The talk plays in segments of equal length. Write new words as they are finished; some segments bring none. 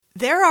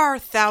There are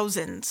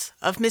thousands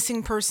of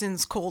missing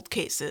persons cold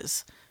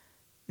cases.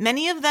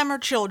 Many of them are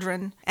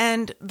children,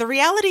 and the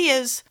reality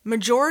is,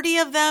 majority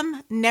of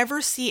them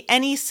never see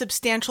any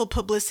substantial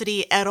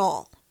publicity at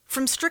all.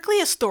 From strictly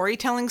a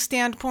storytelling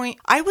standpoint,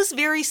 I was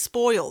very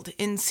spoiled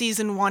in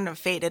season 1 of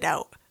Faded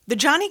Out. The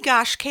Johnny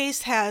Gosch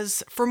case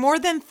has, for more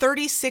than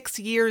 36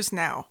 years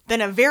now,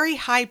 been a very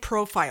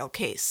high-profile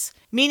case,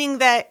 meaning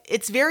that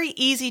it's very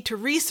easy to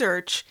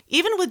research,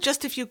 even with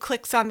just a few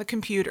clicks on the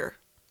computer.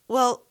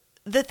 Well,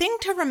 the thing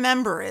to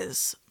remember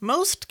is,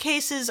 most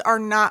cases are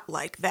not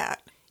like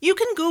that. You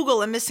can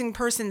Google a missing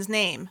person's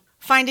name,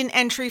 find an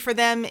entry for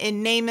them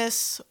in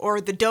NamUs or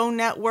the Doe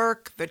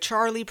Network, the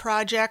Charlie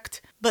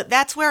Project, but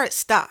that's where it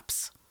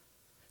stops.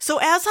 So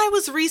as I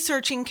was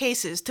researching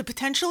cases to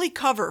potentially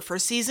cover for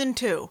Season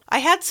 2, I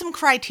had some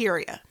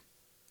criteria.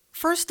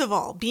 First of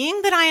all,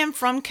 being that I am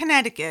from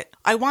Connecticut,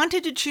 I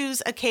wanted to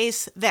choose a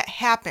case that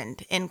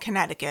happened in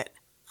Connecticut.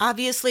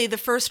 Obviously, the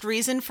first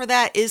reason for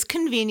that is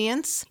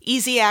convenience,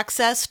 easy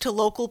access to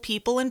local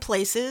people and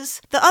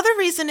places. The other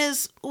reason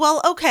is,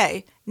 well,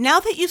 okay, now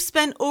that you've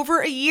spent over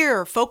a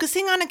year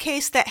focusing on a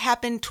case that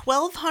happened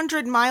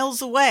 1,200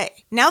 miles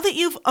away, now that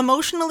you've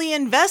emotionally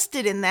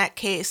invested in that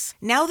case,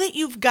 now that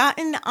you've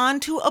gotten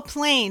onto a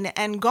plane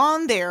and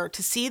gone there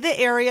to see the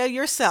area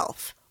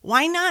yourself,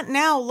 why not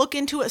now look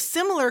into a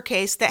similar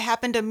case that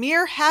happened a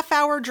mere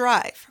half-hour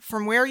drive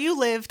from where you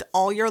lived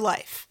all your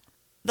life?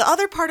 The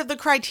other part of the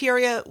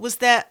criteria was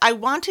that I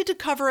wanted to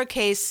cover a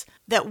case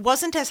that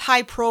wasn't as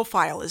high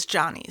profile as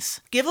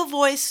Johnny's. Give a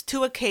voice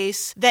to a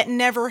case that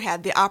never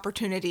had the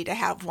opportunity to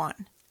have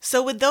one.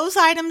 So with those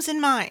items in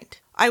mind,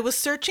 I was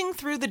searching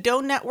through the Doe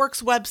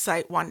Network's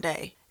website one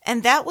day,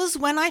 and that was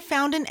when I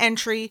found an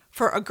entry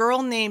for a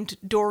girl named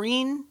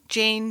Doreen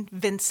Jane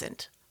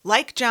Vincent.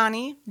 Like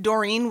Johnny,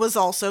 Doreen was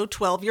also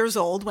 12 years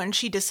old when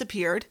she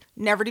disappeared,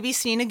 never to be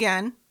seen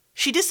again.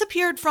 She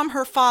disappeared from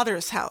her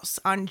father's house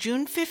on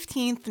June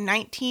 15,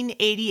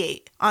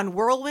 1988, on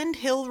Whirlwind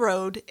Hill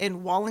Road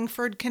in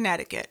Wallingford,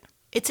 Connecticut.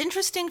 It's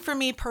interesting for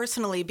me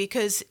personally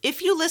because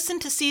if you listen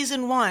to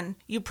Season 1,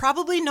 you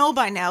probably know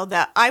by now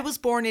that I was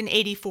born in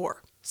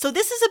 '84. So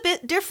this is a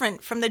bit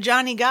different from the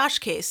Johnny Gosch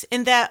case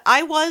in that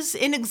I was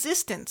in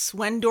existence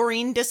when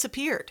Doreen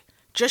disappeared,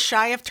 just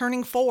shy of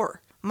turning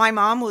 4. My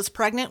mom was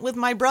pregnant with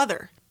my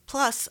brother.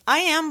 Plus, I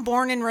am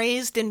born and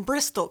raised in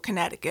Bristol,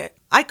 Connecticut.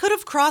 I could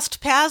have crossed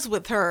paths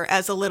with her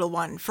as a little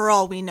one, for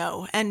all we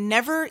know, and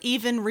never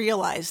even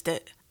realized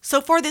it.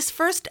 So for this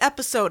first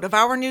episode of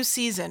our new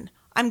season,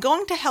 I'm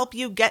going to help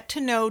you get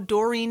to know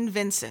Doreen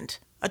Vincent,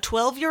 a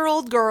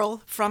 12-year-old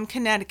girl from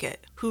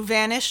Connecticut who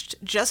vanished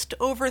just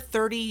over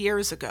 30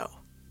 years ago.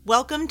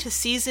 Welcome to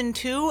Season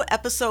 2,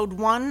 Episode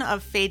 1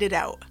 of Faded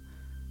Out.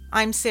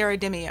 I'm Sarah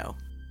Dimio.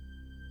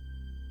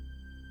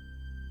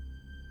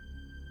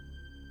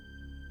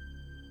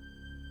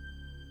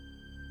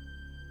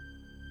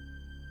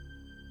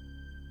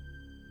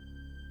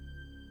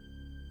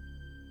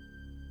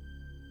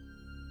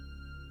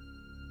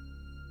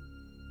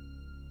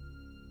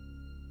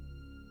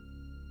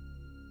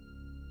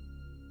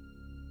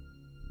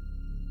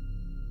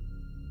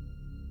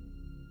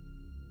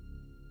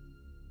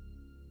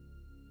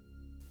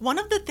 One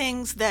of the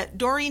things that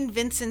Doreen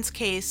Vincent's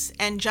case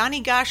and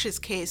Johnny Gosch's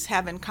case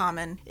have in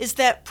common is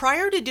that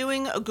prior to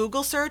doing a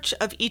Google search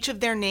of each of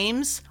their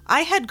names,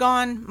 I had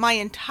gone my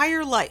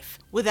entire life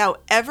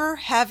without ever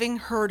having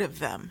heard of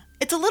them.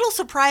 It's a little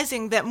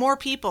surprising that more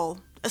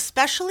people,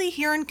 especially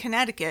here in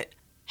Connecticut,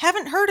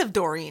 haven't heard of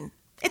Doreen.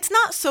 It's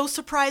not so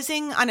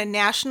surprising on a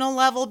national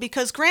level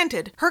because,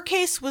 granted, her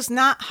case was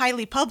not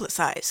highly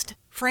publicized.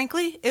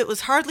 Frankly, it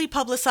was hardly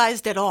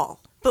publicized at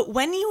all. But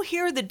when you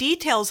hear the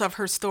details of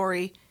her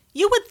story,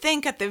 you would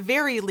think at the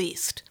very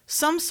least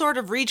some sort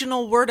of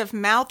regional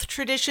word-of-mouth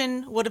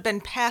tradition would have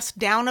been passed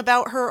down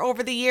about her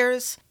over the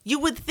years. You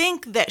would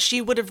think that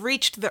she would have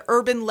reached the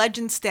urban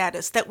legend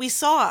status that we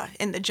saw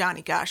in the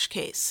Johnny Gosch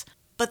case.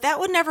 But that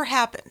would never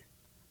happen.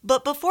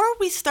 But before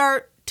we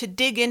start to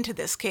dig into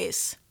this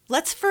case,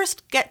 let's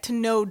first get to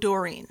know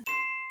Doreen.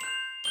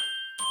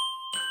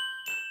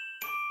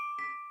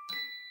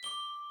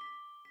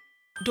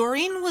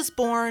 Doreen was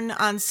born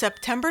on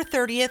September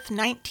 30th,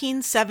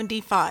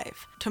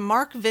 1975, to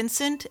Mark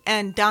Vincent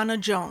and Donna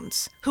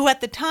Jones, who at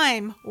the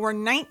time were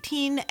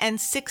 19 and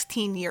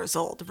 16 years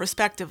old,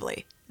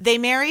 respectively. They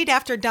married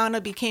after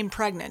Donna became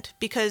pregnant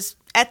because,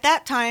 at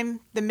that time,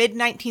 the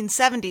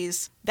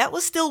mid-1970s, that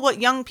was still what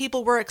young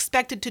people were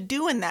expected to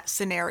do in that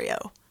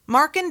scenario.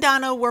 Mark and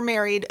Donna were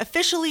married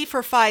officially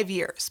for 5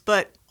 years,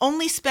 but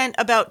only spent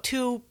about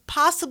 2,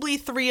 possibly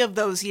 3 of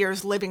those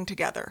years living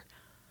together.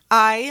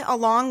 I,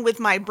 along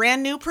with my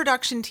brand new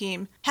production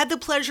team, had the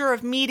pleasure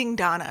of meeting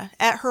Donna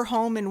at her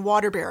home in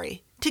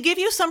Waterbury. To give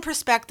you some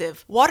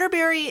perspective,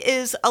 Waterbury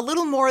is a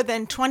little more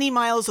than 20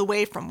 miles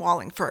away from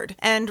Wallingford,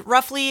 and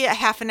roughly a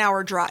half an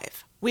hour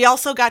drive. We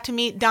also got to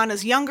meet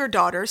Donna's younger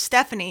daughter,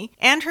 Stephanie,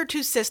 and her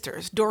 2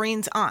 sisters,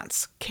 Doreen's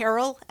aunts,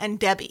 Carol and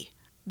Debbie.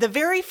 The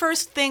very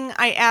first thing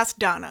I asked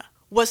Donna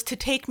was to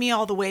take me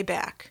all the way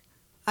back.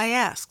 I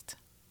asked,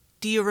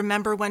 Do you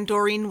remember when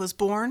Doreen was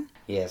born?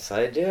 Yes,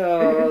 I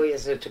do.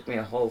 Yes, it took me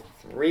a whole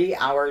 3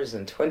 hours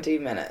and 20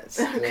 minutes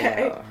to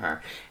know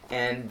her.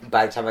 And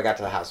by the time I got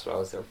to the hospital, I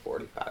was there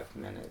 45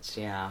 minutes,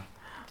 yeah.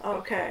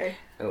 Okay.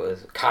 It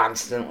was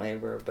constant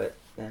labor, but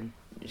then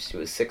she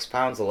was 6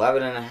 pounds,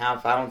 11 and a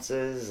half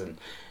ounces, and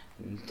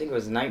I think it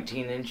was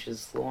 19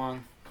 inches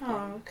long.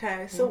 Oh,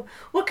 okay. So,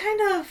 what kind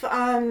of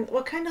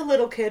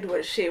little kid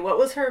was she? What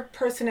was her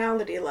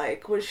personality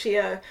like? Was she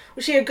a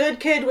good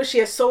kid? Was she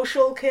a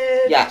social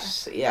kid?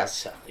 Yes.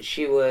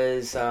 She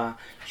was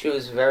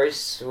very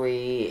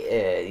sweet.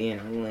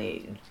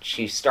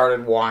 She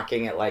started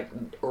walking at like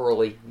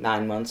early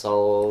 9 months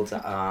old.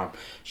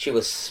 She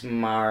was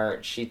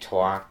smart. She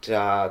talked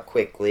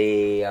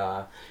quickly.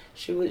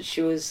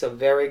 She was a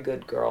very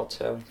good girl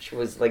too. She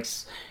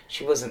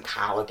wasn't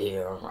colicky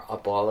or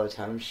up all the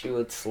time. She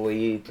would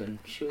sleep, and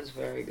she was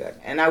very good.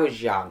 And I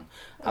was young.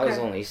 I was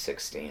only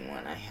 16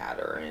 when I had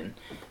her,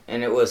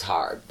 and it was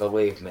hard.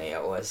 Believe me,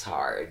 it was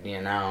hard,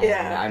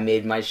 Yeah. I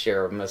made my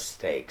share of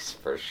mistakes,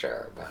 for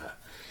sure, but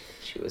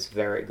she was a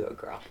very good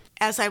girl.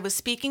 As I was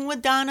speaking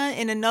with Donna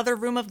in another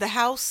room of the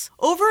house,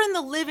 over in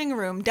the living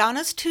room,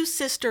 Donna's two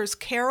sisters,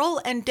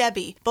 Carol and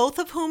Debbie, both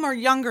of whom are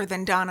younger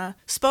than Donna,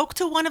 spoke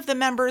to one of the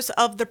members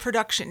of the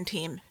production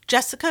team,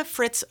 Jessica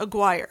Fritz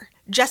Aguirre.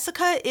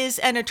 Jessica is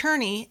an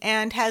attorney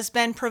and has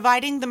been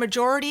providing the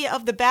majority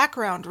of the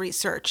background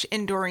research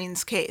in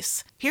Doreen's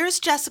case. Here's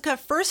Jessica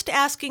first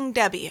asking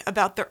Debbie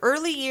about the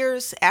early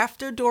years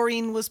after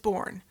Doreen was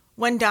born,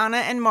 when Donna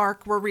and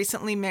Mark were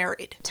recently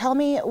married. Tell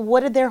me,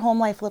 what did their home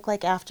life look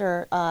like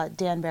after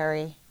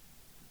Danbury?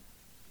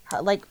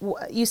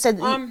 You said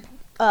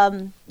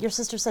your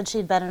sister said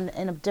she'd been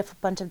in a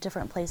bunch of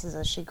different places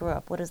as she grew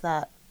up. What is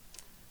that?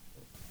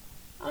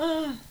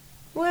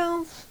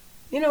 Well,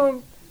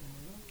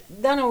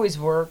 Donna always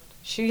worked.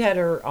 She had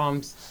her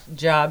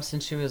job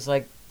since she was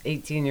like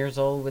 18 years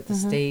old with the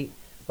state.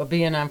 But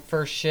being on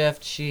first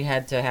shift, she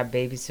had to have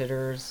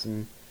babysitters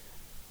and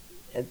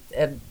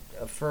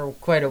for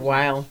quite a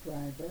while. Bus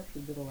driver. She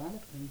did a lot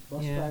of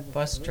things.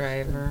 Bus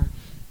driver.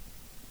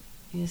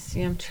 You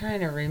see, I'm trying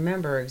to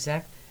remember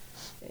exactly.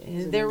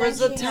 There was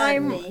a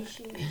time.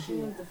 She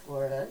moved to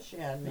Florida. She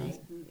had me.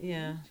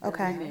 Yeah.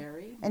 Okay.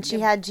 Married. And she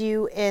had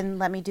you in,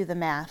 let me do the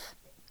math,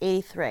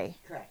 83.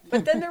 Correct.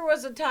 But then there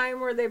was a time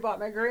where they bought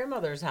my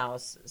grandmother's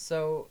house.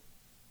 So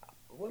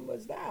when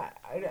was that?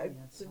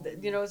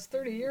 It's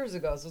 30 years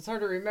ago, so it's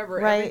hard to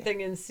remember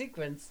everything in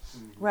sequence.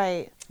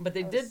 Right. But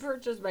they did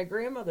purchase my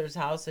grandmother's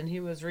house, and he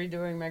was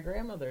redoing my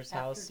grandmother's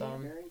house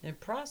in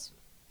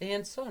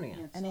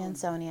Ansonia. And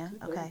Ansonia.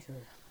 Okay. Too.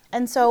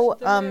 And so,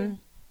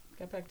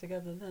 Got back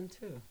together then,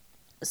 too.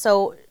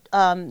 so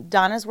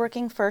Donna's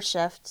working first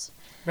shift,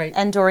 Right.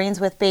 and Doreen's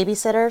with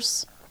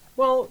babysitters.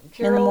 Well,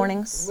 Carol in the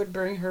mornings would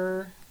bring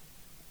her,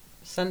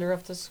 send her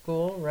off to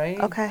school, right?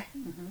 Okay.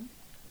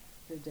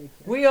 Good daycare.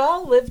 We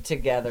all lived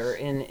together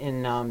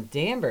in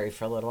Danbury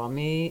for a little while.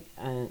 Me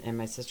and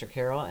my sister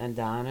Carol and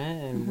Donna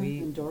and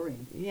And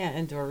Doreen.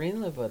 and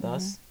Doreen lived with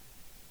us.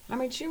 I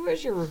mean, she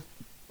was your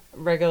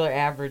regular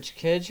average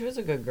kid. She was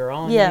a good girl.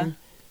 I mean,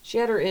 she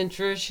had her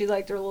interests. She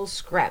liked her little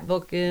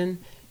scrapbooking.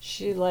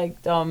 She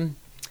liked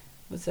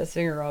what's that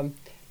singer?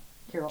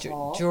 Carol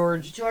Hall.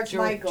 George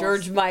Michael.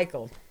 George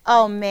Michael.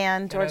 Oh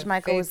man, George Got a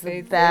Michael was the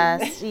faith.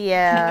 best.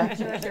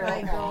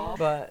 Yeah.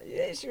 But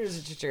yeah, she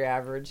was just your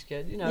average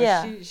kid.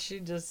 Yeah. She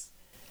just.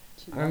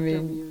 She I loved her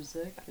mean,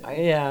 music.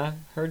 Yeah,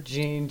 her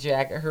jean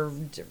jacket, her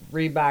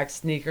Reebok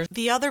sneakers.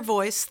 The other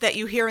voice that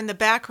you hear in the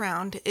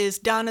background is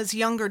Donna's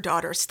younger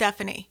daughter,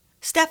 Stephanie.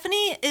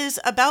 Stephanie is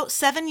about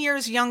 7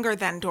 years younger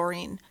than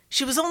Doreen.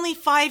 She was only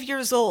 5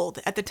 years old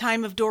at the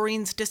time of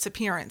Doreen's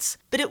disappearance,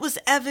 but it was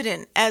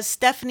evident as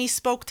Stephanie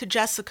spoke to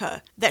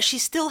Jessica that she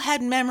still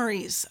had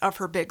memories of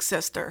her big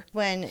sister.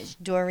 When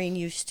Doreen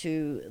used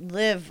to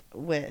live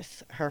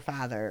with her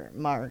father,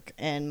 Mark,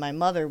 and my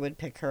mother would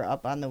pick her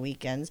up on the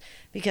weekends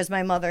because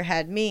my mother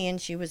had me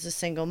and she was a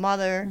single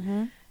mother,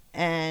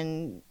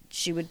 and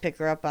she would pick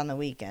her up on the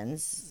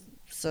weekends.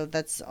 So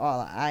that's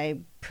all I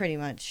pretty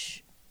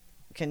much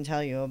can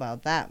tell you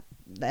about that.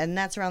 And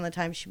that's around the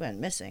time she went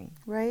missing.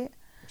 Right.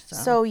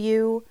 So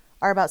you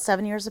are about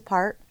 7 years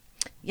apart.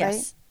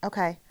 Yes. Right?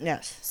 Okay.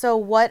 Yes. So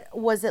what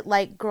was it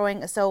like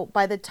growing? So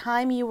by the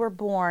time you were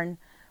born,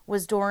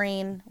 was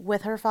Doreen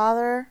with her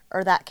father,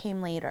 or that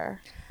came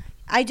later?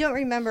 I don't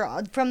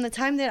remember. From the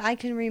time that I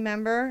can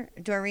remember,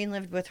 Doreen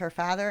lived with her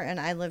father and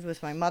I lived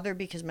with my mother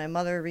because my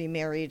mother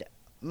remarried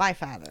my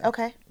father.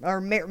 Okay. Or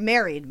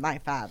married my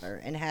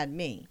father and had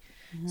me.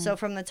 So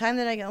from the time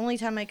that only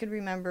time I could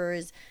remember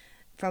is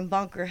from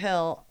Bunker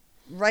Hill,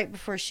 right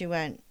before she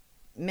went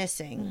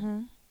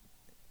missing.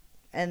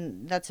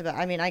 And that's about,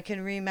 I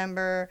can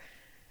remember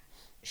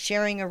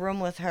sharing a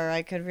room with her.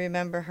 I could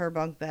remember her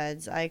bunk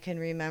beds. I can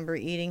remember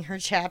eating her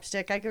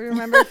chapstick. I could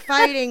remember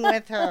fighting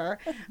with her.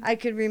 I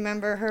could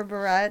remember her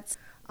barrettes.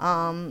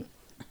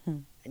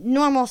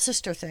 Normal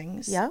sister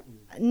things. Yep.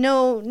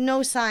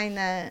 No sign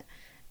that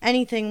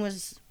anything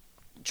was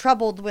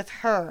troubled with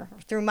her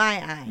through my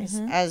eyes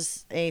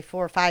as a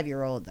 4 or 5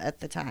 year old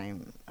at the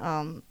time.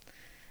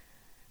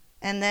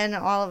 And then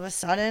all of a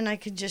sudden, I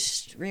could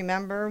just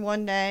remember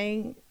one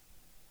day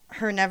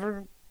her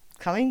never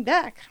coming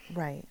back.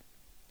 Right.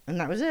 And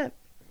that was it.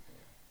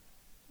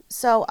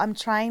 So I'm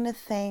trying to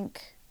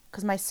think,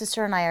 because my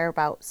sister and I are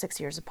about 6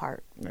 years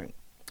apart. Right.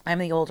 I'm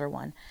the older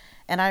one.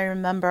 And I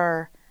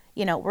remember,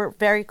 you know, we're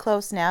very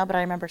close now, but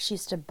I remember she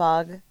used to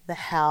bug the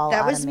hell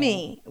That out was of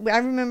me. I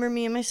remember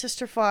me and my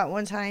sister fought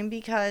one time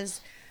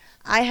because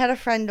I had a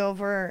friend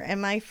over,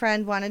 and my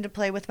friend wanted to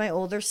play with my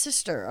older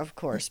sister, of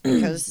course,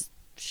 because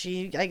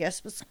she, I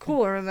guess, was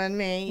cooler than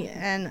me.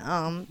 And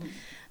I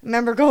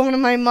remember going to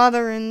my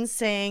mother and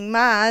saying,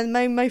 "Ma,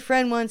 my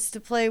friend wants to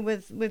play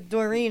with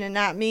Doreen and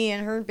not me,"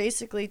 and her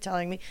basically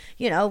telling me,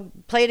 you know,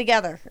 play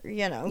together,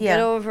 you know, get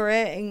over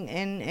it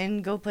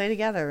and go play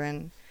together.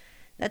 And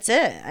that's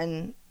it.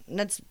 And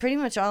that's pretty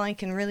much all I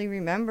can really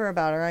remember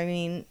about her. I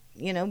mean,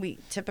 you know, we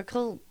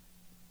typical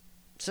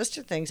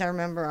sister things. I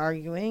remember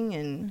arguing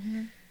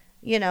and,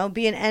 you know,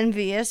 being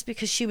envious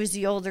because she was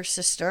the older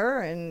sister,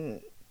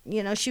 and,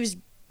 you know, she was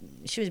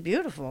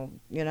beautiful,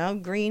 you know,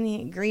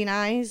 green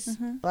eyes,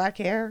 black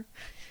hair.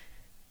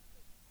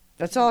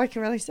 That's all I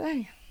can really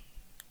say.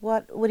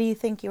 What do you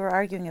think you were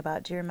arguing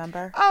about? Do you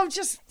remember? Oh,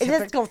 just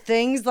typical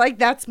things like,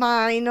 that's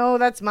mine. No,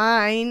 that's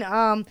mine.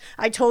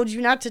 I told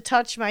you not to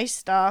touch my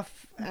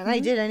stuff, and I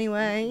did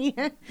anyway.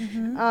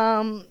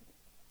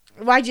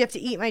 Why'd you have to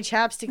eat my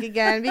chapstick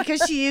again?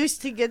 Because she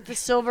used to get the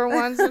silver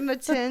ones in the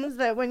tins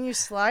that when you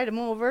slide them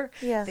over,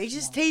 they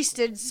just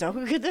tasted so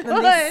good.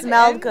 And they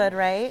smelled good,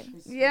 right?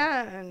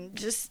 Yeah, and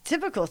just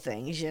typical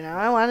things, you know.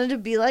 I wanted to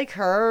be like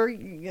her,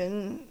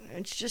 and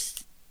it's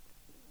just,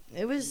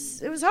 it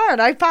was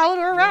hard. I followed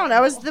her around. I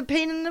was the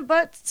pain in the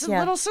butt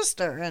little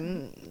sister,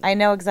 and I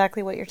know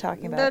exactly what you're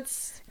talking about.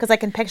 That's because I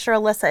can picture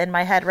Alyssa in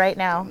my head right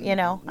now. You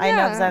know, I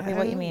know exactly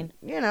what you mean.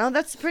 You know,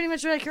 that's pretty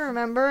much what I can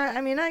remember. I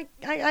mean, I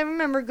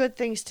remember good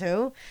things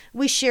too.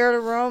 We shared a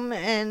room,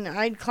 and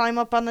I'd climb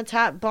up on the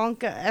top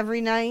bunk every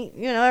night.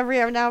 You know, every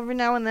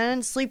now and then,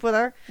 and sleep with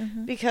her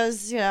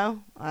because, you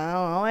know, I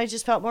don't know. I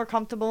just felt more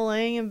comfortable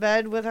laying in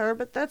bed with her.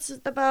 But that's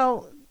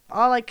about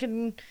all I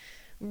can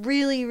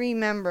really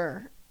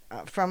remember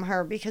from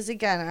her, because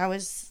again, I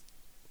was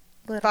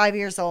 5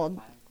 years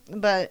old.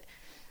 But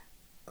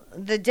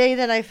the day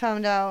that I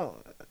found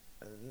out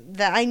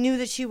that I knew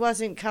that she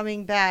wasn't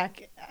coming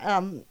back,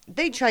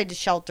 they tried to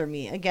shelter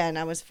me. Again,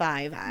 I was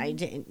 5. I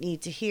didn't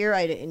need to hear.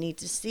 I didn't need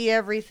to see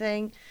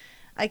everything.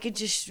 I could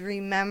just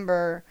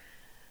remember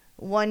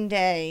one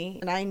day,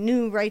 and I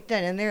knew right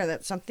then and there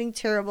that something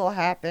terrible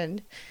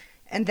happened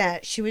and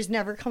that she was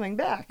never coming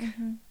back.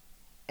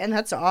 And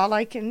that's all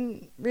I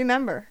can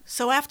remember.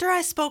 So after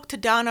I spoke to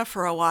Donna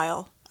for a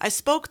while, I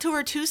spoke to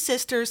her 2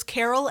 sisters,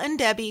 Carol and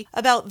Debbie,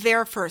 about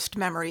their first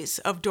memories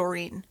of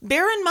Doreen.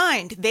 Bear in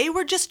mind, they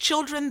were just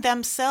children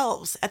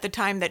themselves at the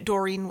time that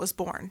Doreen was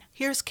born.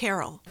 Here's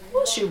Carol.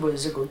 Well, she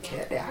was a good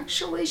kid,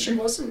 actually. She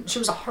was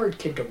a hard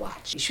kid to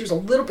watch. She was a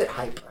little bit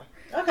hyper,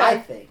 I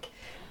think.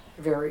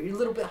 A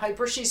little bit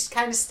hyper. She's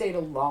kind of stayed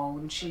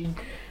alone. She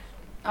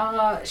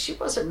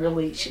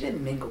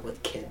didn't mingle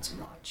with kids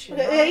much. You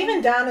know?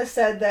 Even Donna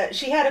said that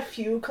she had a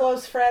few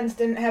close friends,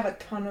 didn't have a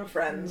ton of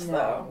friends,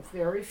 though.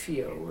 Very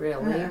few,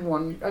 really.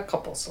 A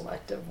couple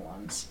selective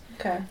ones.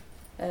 Okay.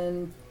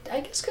 And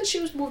I guess because she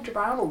was moved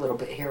around a little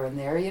bit here and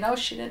there, you know,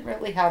 she didn't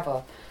really have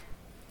a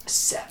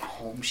set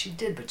home. She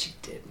did, but she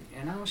didn't,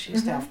 you know. She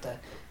used to have to,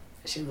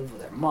 she lived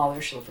with her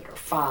mother, she lived with her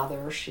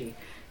father, she,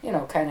 you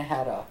know, kind of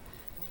had a,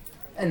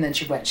 and then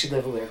she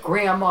lived with her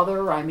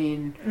grandmother. I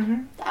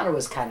mean, Donna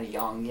was kind of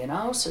young, you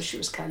know, so she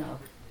was kind of,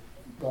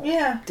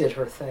 did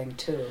her thing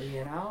too,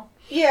 you know?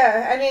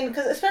 Yeah, I mean,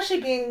 because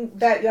especially being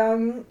that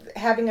young,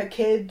 having a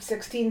kid,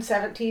 16,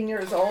 17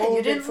 years old.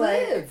 You didn't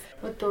live.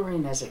 With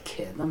Doreen as a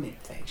kid, let me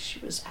think, she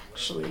was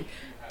actually,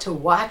 to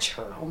watch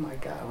her, oh my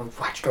God,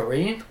 watch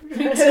Doreen?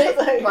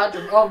 Watch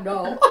her, oh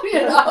no,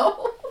 you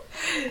know?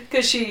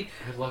 Because she,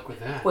 good luck with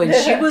that. When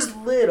she was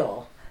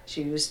little,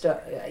 she used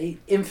to,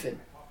 infant,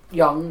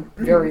 young,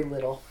 very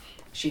little,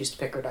 she used to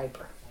pick her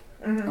diaper.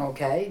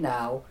 Okay,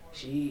 now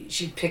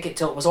she'd pick it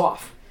till it was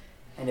off.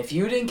 And if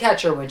you didn't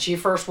catch her when she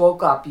first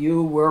woke up,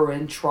 you were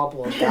in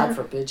trouble. And God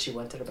forbid she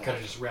went to the bathroom.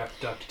 Gotta just wrap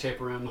duct tape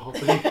around the whole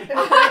thing.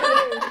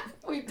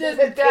 We did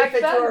it back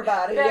then. To her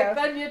body, back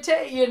then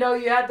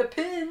you had the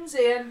pins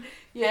and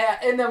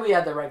then we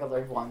had the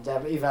regular ones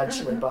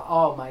eventually. But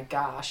oh my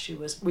gosh,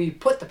 we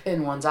put the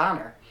pin ones on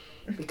her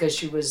because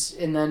she was,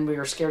 and then we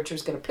were scared she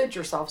was going to pinch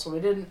herself, so we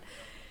didn't.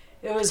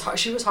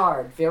 She was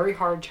hard, very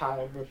hard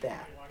child with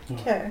that.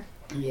 Okay.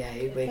 Yeah,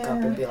 you'd wake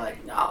up and be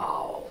like,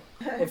 no.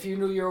 If you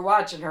knew you were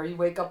watching her, you'd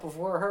wake up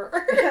before her.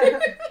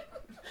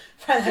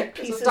 Like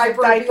pieces of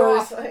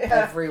diapers.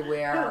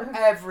 Yeah.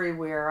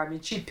 Everywhere. I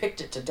mean, she picked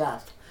it to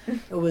death.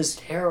 It was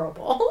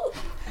terrible.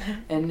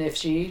 And if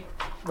she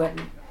went,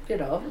 you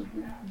know,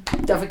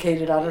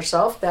 defecated on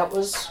herself, that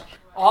was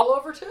all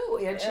over too.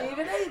 And she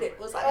even ate it. It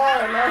was like,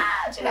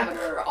 she'd have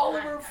it all over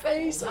her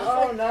face.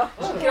 No.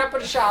 She'd get up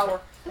in a shower.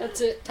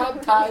 That's it.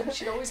 Tub time.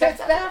 She'd always have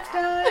bath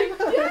time.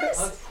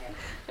 Yes.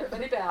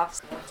 Many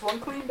baths. That's one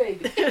clean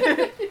baby.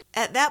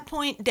 At that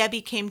point,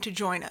 Debbie came to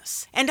join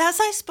us. And as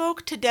I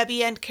spoke to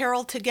Debbie and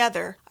Carol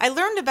together, I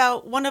learned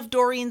about one of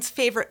Doreen's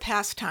favorite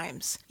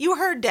pastimes. You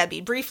heard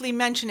Debbie briefly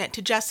mention it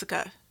to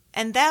Jessica,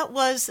 and that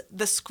was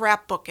the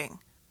scrapbooking.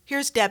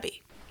 Here's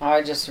Debbie.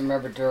 I just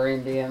remember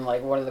Doreen being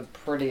like one of the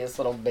prettiest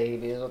little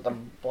babies with the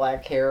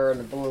black hair and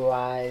the blue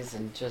eyes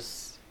and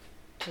just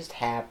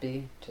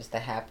happy, just a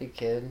happy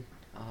kid.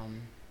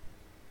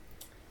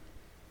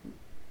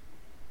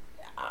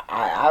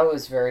 I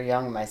was very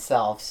young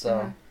myself,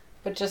 so,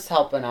 but just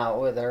helping out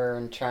with her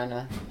and trying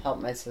to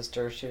help my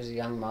sister. She was a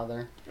young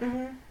mother.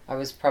 Mm-hmm. I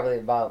was probably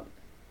about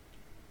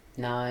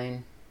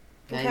 9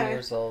 Okay.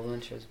 years old when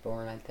she was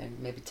born, I think,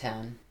 maybe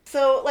 10.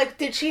 So, like,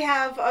 did she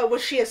have,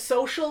 was she a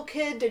social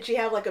kid? Did she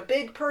have, like, a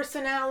big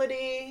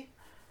personality?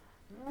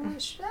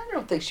 I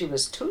don't think she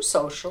was too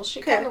social. She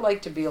Okay. kind of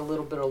liked to be a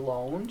little bit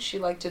alone. She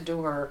liked to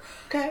do her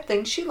Okay.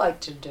 things she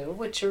liked to do,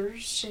 which are,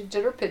 she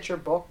did her picture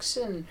books,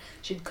 and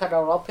she'd cut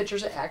out all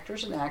pictures of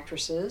actors and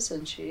actresses,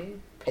 and she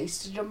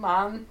pasted them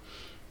on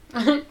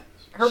her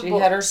She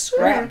books. had her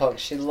scrapbook.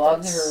 She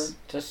loved That's- her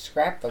just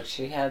scrapbook.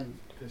 She had,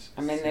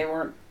 I mean, they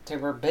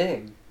were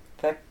big,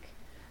 thick,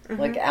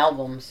 like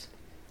albums.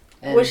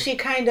 And Was she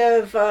kind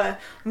of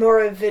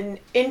more of an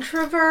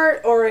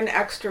introvert or an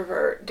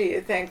extrovert, do you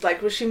think?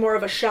 Like, was she more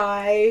of a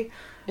shy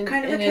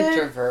kind of a an kid?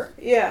 introvert?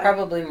 Yeah.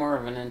 Probably more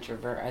of an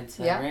introvert, I'd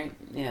say, Yeah. right?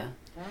 Yeah.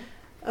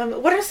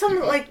 What are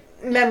some, like,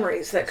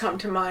 memories that come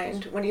to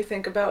mind when you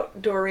think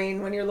about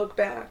Doreen, when you look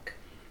back?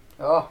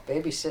 Oh,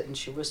 babysitting,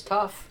 she was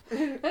tough.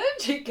 And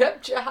she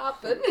kept you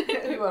hopping.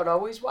 You would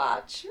always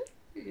watch.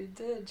 You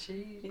did.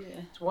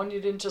 It's one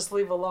you didn't just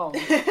leave alone.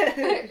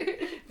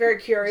 Very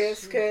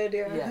curious kid,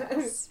 yeah.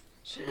 Yes,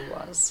 she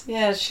was.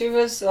 Yeah, she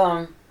was,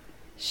 I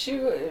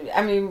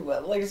mean,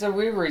 like I said,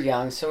 we were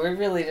young, so we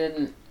really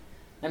didn't,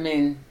 I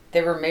mean,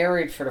 they were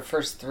married for the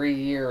first 3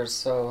 years,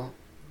 so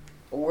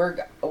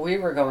we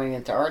were going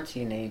into our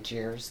teenage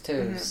years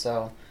too,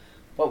 so,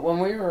 but when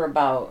we were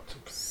about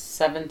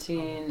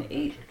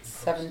 17,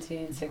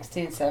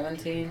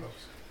 17,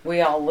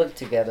 we all lived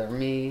together,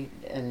 me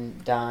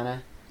and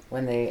Donna,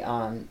 when they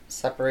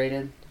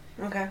separated,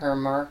 Okay. her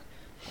and Mark.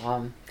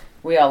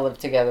 We all lived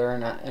together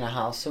in a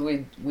house, so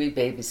we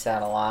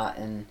babysat a lot,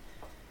 and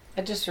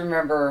I just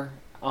remember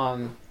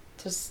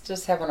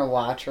just having to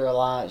watch her a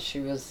lot. She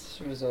was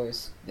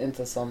always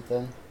into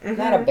something.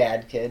 Not a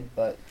bad kid,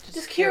 but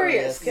Just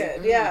curious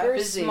kid, yeah. Very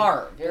Busy.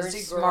 smart, very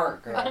Busy girl.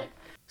 smart girl.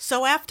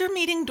 So after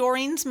meeting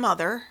Doreen's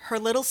mother, her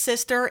little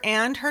sister,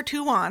 and her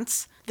 2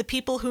 aunts, the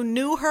people who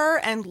knew her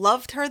and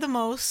loved her the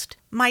most,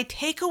 my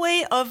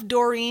takeaway of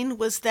Doreen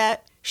was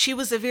that she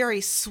was a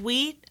very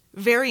sweet,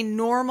 very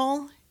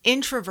normal,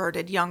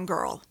 introverted young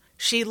girl.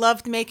 She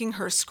loved making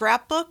her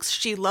scrapbooks,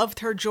 she loved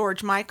her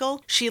George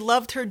Michael, she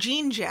loved her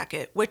jean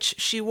jacket, which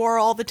she wore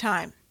all the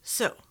time.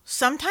 So,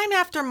 sometime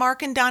after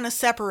Mark and Donna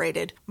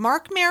separated,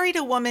 Mark married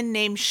a woman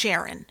named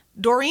Sharon.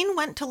 Doreen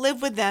went to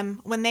live with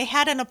them when they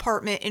had an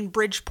apartment in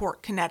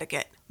Bridgeport,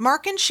 Connecticut.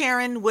 Mark and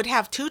Sharon would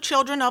have 2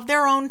 children of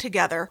their own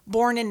together,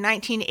 born in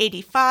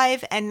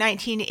 1985 and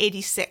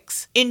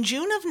 1986. In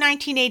June of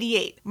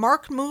 1988,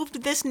 Mark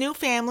moved this new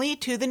family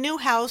to the new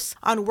house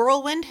on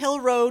Whirlwind Hill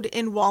Road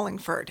in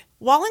Wallingford.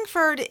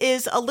 Wallingford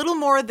is a little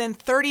more than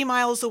 30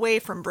 miles away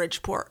from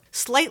Bridgeport,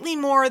 slightly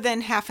more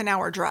than half an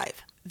hour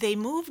drive. They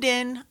moved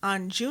in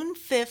on June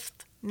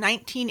 5th,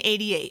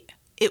 1988.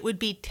 It would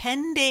be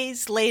 10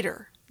 days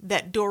later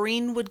that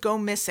Doreen would go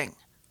missing.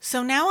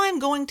 So now I'm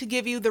going to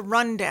give you the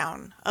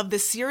rundown of the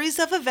series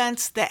of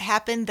events that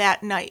happened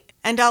that night,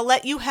 and I'll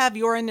let you have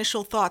your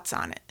initial thoughts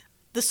on it.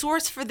 The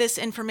source for this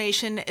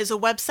information is a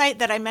website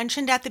that I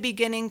mentioned at the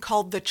beginning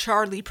called the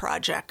Charlie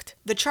Project.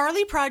 The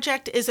Charlie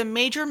Project is a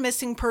major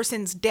missing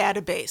persons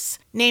database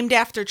named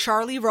after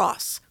Charlie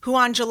Ross, who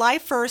on July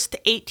 1st,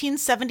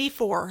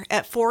 1874,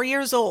 at 4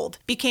 years old,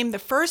 became the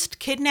first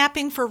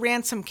kidnapping for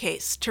ransom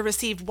case to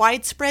receive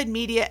widespread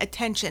media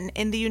attention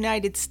in the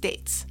United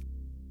States.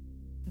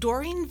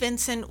 Doreen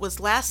Vincent was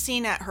last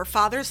seen at her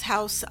father's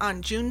house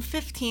on June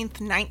 15,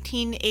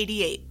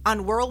 1988,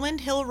 on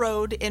Whirlwind Hill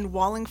Road in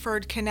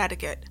Wallingford,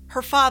 Connecticut.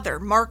 Her father,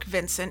 Mark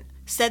Vincent,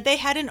 said they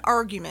had an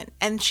argument,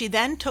 and she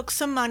then took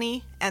some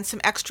money and some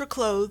extra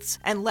clothes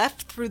and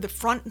left through the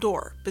front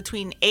door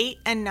between 8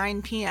 and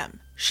 9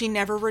 p.m. She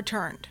never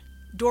returned.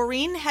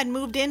 Doreen had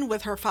moved in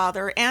with her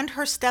father and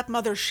her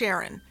stepmother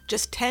Sharon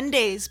just 10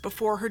 days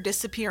before her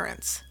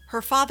disappearance.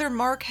 Her father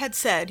Mark had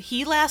said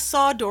he last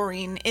saw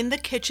Doreen in the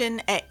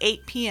kitchen at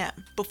 8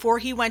 p.m. before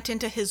he went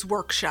into his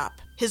workshop.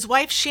 His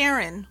wife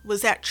Sharon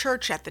was at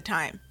church at the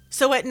time.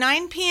 So at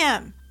 9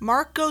 p.m.,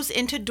 Mark goes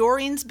into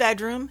Doreen's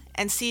bedroom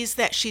and sees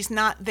that she's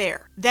not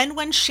there. Then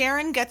when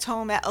Sharon gets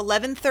home at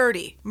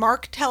 11:30,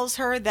 Mark tells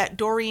her that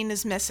Doreen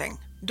is missing.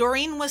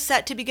 Doreen was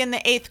set to begin the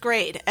 8th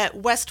grade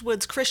at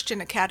Westwoods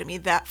Christian Academy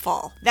that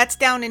fall. That's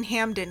down in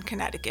Hamden,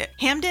 Connecticut.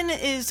 Hamden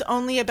is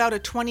only about a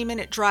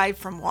 20-minute drive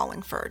from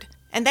Wallingford.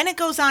 And then it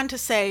goes on to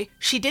say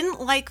she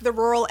didn't like the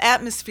rural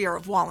atmosphere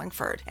of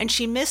Wallingford, and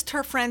she missed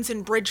her friends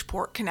in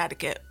Bridgeport,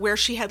 Connecticut, where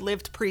she had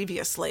lived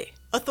previously.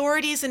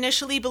 Authorities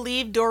initially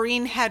believed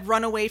Doreen had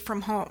run away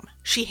from home.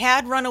 She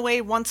had run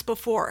away once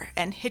before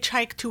and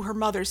hitchhiked to her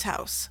mother's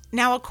house.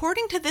 Now,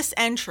 according to this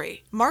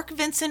entry, Mark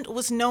Vincent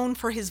was known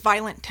for his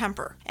violent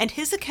temper, and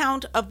his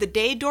account of the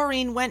day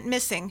Doreen went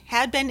missing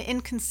had been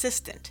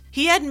inconsistent.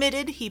 He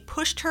admitted he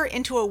pushed her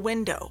into a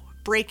window,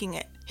 breaking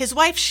it. His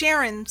wife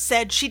Sharon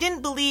said she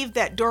didn't believe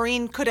that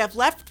Doreen could have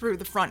left through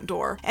the front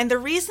door, and the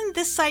reason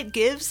this site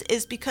gives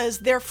is because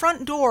their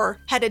front door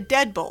had a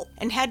deadbolt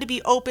and had to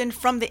be opened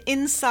from the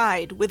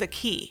inside with a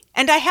key.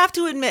 And I have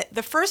to admit,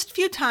 the first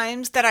few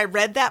times that I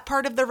read that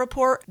part of the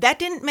report, that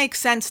didn't make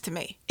sense to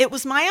me. It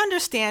was my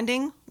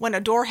understanding when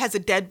a door has a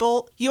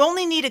deadbolt, you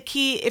only need a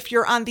key if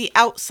you're on the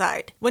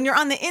outside. When you're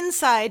on the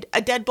inside,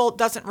 a deadbolt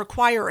doesn't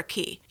require a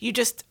key. You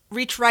just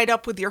reach right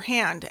up with your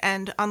hand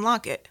and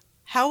unlock it.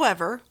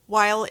 However,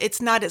 while it's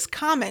not as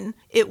common,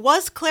 it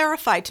was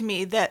clarified to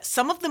me that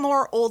some of the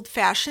more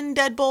old-fashioned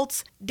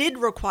deadbolts did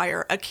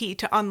require a key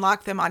to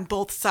unlock them on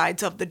both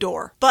sides of the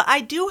door. But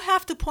I do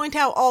have to point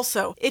out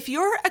also, if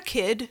you're a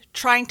kid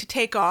trying to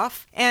take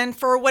off, and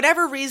for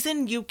whatever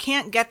reason you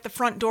can't get the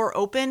front door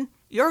open,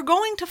 you're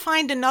going to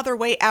find another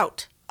way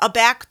out. A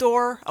back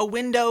door, a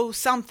window,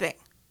 something.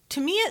 To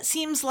me, it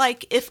seems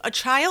like if a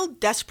child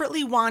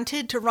desperately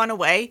wanted to run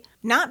away,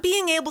 not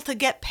being able to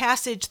get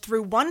passage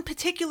through one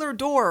particular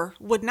door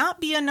would not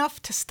be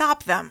enough to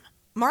stop them.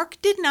 Mark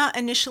did not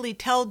initially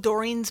tell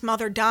Doreen's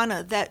mother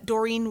Donna that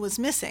Doreen was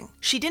missing.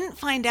 She didn't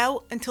find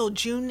out until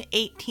June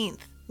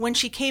 18th, when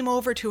she came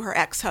over to her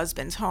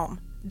ex-husband's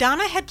home.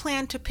 Donna had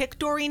planned to pick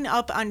Doreen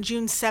up on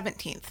June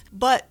 17th,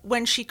 but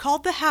when she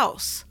called the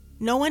house,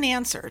 no one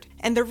answered,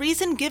 and the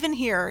reason given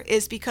here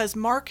is because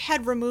Mark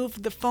had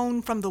removed the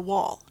phone from the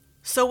wall.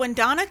 So when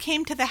Donna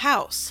came to the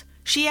house,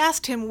 she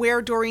asked him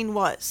where Doreen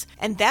was,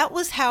 and that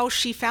was how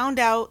she found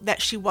out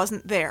that she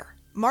wasn't there.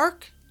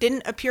 Mark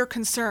didn't appear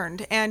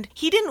concerned, and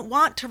he didn't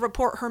want to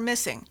report her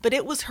missing, but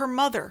it was her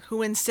mother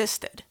who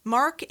insisted.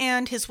 Mark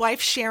and his wife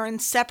Sharon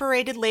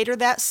separated later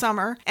that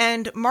summer,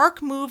 and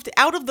Mark moved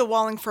out of the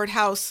Wallingford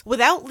house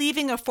without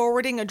leaving a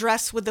forwarding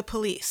address with the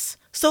police.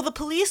 So the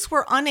police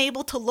were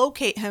unable to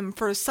locate him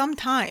for some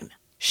time.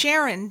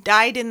 Sharon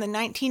died in the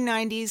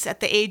 1990s at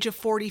the age of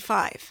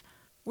 45.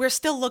 We're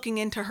still looking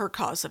into her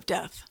cause of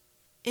death.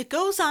 It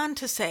goes on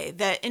to say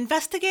that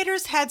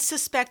investigators had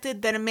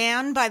suspected that a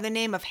man by the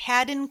name of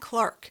Haddon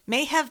Clark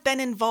may have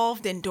been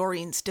involved in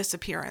Doreen's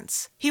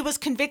disappearance. He was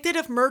convicted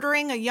of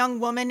murdering a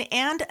young woman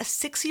and a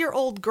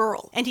 6-year-old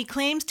girl, and he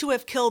claims to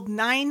have killed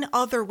 9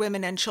 other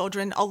women and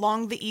children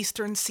along the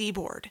eastern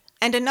seaboard.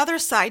 And another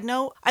side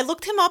note, I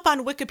looked him up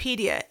on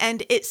Wikipedia,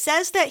 and it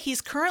says that he's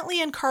currently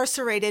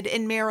incarcerated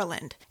in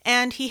Maryland,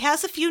 and he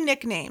has a few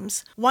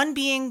nicknames, one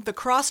being the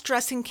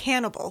cross-dressing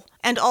cannibal,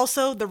 and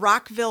also the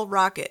Rockville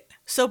Rocket.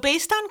 So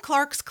based on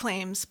Clark's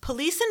claims,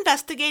 police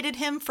investigated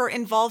him for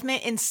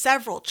involvement in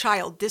several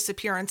child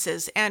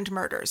disappearances and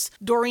murders,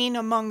 Doreen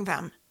among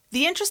them.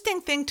 The interesting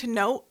thing to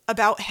note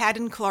about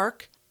Haddon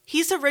Clark,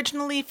 he's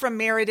originally from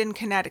Meriden,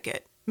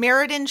 Connecticut.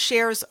 Meriden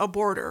shares a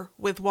border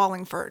with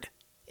Wallingford.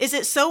 Is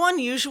it so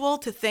unusual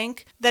to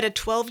think that a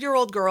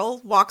 12-year-old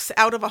girl walks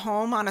out of a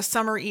home on a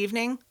summer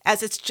evening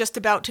as it's just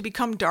about to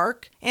become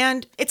dark?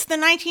 And it's the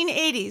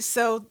 1980s,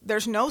 so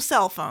there's no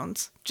cell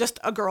phones, just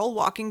a girl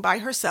walking by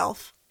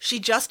herself. She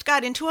just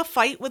got into a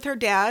fight with her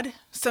dad,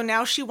 so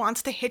now she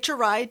wants to hitch a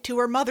ride to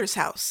her mother's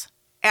house.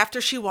 After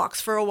she walks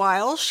for a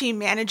while, she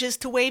manages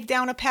to wave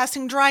down a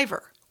passing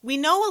driver. We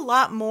know a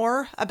lot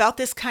more about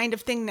this kind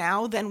of thing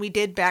now than we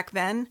did back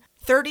then.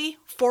 30,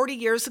 40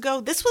 years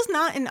ago, this was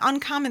not an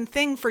uncommon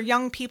thing for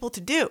young people to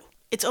do.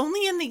 It's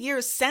only in the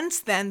years since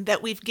then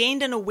that we've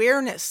gained an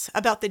awareness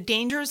about the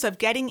dangers of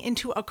getting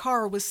into a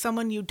car with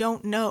someone you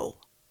don't know.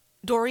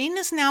 Doreen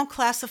is now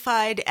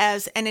classified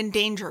as an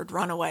endangered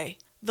runaway.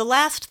 The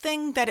last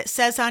thing that it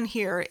says on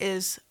here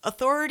is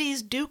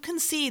authorities do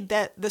concede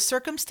that the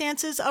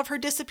circumstances of her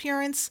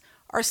disappearance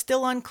are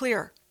still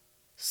unclear.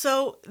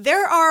 So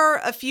there are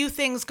a few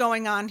things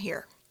going on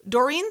here.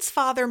 Doreen's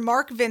father,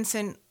 Mark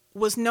Vincent,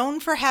 was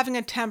known for having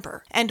a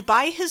temper, and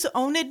by his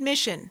own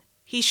admission,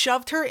 he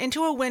shoved her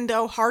into a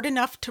window hard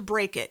enough to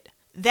break it.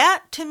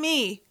 That, to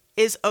me,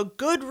 is a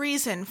good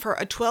reason for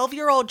a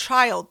 12-year-old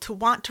child to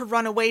want to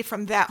run away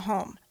from that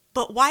home.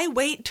 But why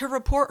wait to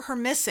report her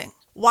missing?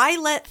 Why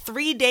let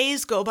 3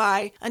 days go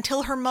by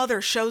until her mother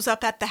shows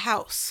up at the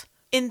house?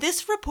 In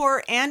this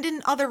report and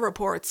in other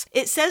reports,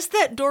 it says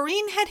that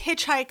Doreen had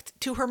hitchhiked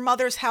to her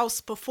mother's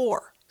house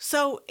before.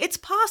 So it's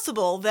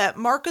possible that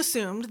Mark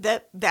assumed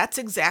that that's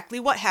exactly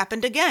what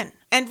happened again.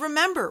 And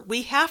remember,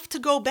 we have to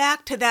go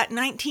back to that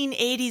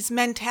 1980s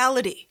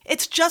mentality.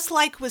 It's just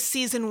like with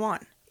season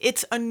 1.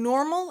 It's a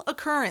normal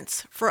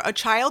occurrence for a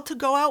child to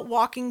go out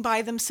walking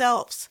by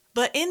themselves.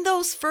 But in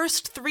those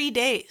first 3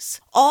 days,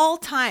 all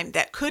time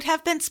that could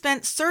have been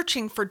spent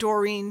searching for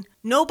Doreen,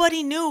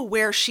 nobody knew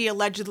where she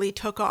allegedly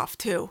took off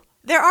to.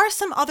 There are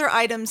some other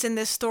items in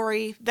this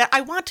story that I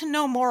want to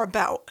know more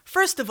about.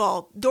 First of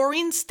all,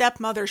 Doreen's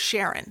stepmother,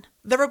 Sharon.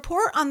 The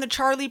report on the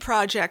Charlie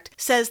Project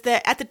says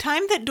that at the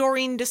time that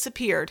Doreen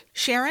disappeared,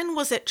 Sharon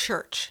was at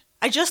church.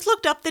 I just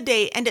looked up the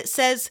date and it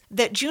says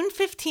that June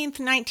 15th,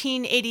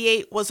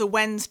 1988 was a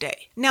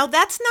Wednesday. Now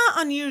that's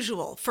not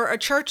unusual for a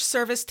church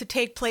service to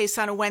take place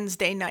on a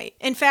Wednesday night.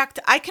 In fact,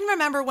 I can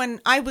remember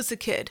when I was a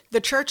kid,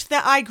 the church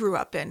that I grew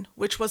up in,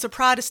 which was a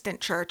Protestant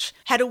church,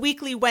 had a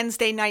weekly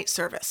Wednesday night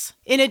service,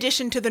 in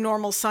addition to the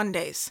normal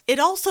Sundays. It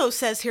also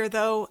says here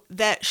though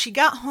that she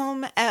got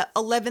home at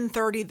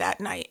 11:30 that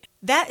night.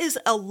 That is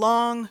a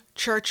long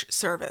church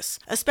service,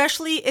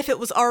 especially if it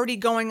was already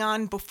going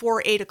on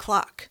before 8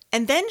 o'clock.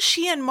 And then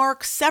she and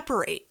Mark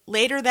separate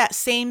later that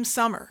same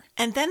summer.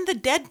 And then the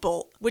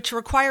deadbolt, which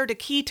required a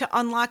key to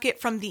unlock it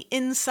from the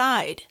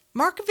inside.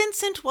 Mark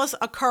Vincent was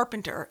a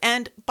carpenter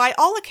and, by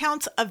all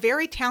accounts, a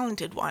very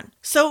talented one.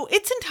 So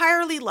it's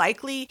entirely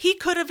likely he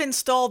could have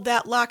installed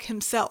that lock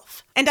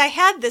himself. And I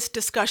had this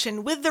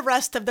discussion with the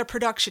rest of the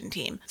production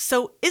team.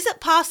 So is it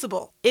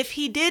possible, if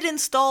he did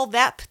install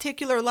that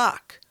particular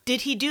lock,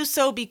 did he do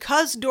so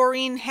because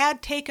Doreen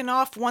had taken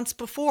off once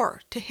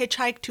before to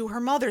hitchhike to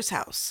her mother's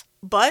house?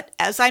 But,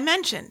 as I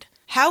mentioned,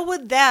 how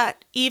would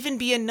that even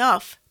be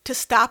enough to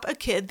stop a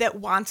kid that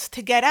wants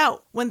to get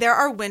out when there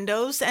are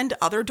windows and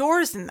other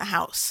doors in the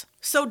house?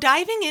 So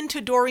diving into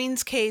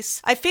Doreen's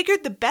case, I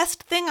figured the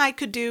best thing I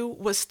could do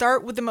was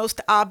start with the most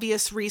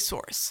obvious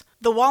resource,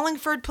 the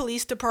Wallingford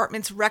Police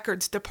Department's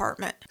records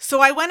department.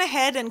 So I went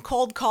ahead and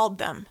cold called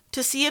them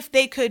to see if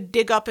they could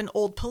dig up an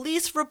old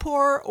police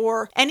report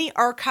or any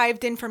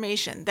archived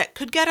information that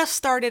could get us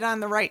started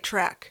on the right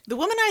track. The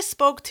woman I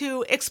spoke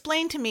to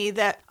explained to me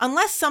that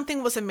unless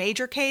something was a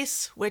major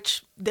case,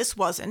 which this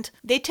wasn't,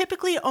 they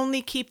typically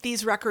only keep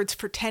these records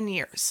for 10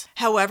 years.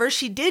 However,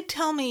 she did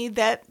tell me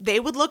that they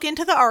would look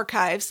into the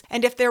archives,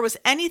 and if there was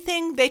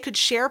anything they could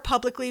share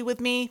publicly with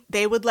me,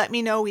 they would let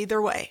me know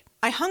either way.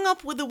 I hung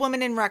up with the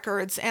woman in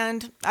records,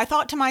 and I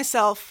thought to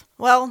myself,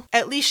 well,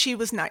 at least she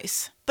was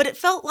nice. But it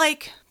felt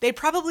like they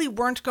probably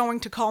weren't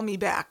going to call me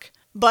back.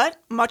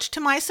 But, much to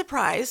my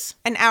surprise,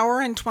 an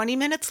hour and 20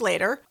 minutes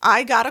later,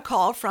 I got a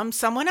call from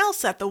someone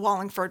else at the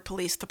Wallingford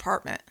Police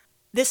Department.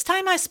 This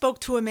time I spoke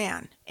to a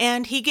man,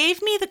 and he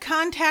gave me the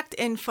contact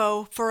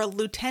info for a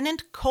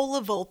Lieutenant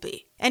Cola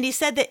Volpe. And he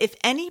said that if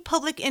any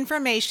public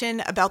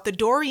information about the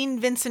Doreen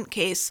Vincent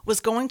case was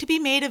going to be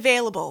made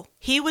available,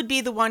 he would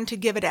be the one to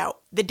give it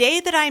out. The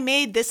day that I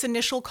made this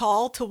initial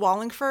call to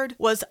Wallingford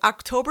was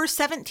October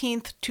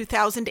 17th,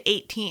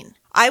 2018.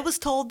 I was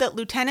told that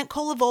Lieutenant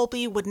Cola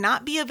Volpe would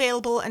not be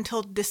available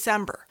until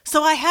December,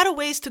 so I had a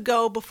ways to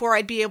go before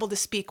I'd be able to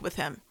speak with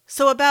him.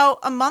 So about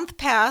a month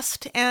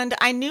passed, and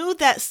I knew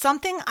that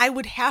something I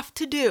would have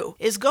to do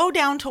is go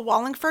down to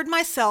Wallingford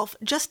myself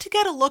just to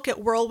get a look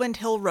at Whirlwind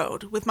Hill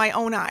Road with my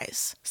own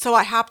eyes. So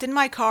I hopped in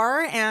my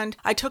car and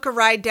I took a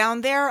ride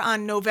down there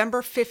on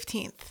November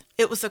 15th.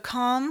 It was a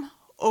calm,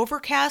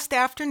 overcast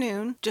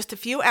afternoon, just a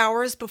few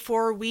hours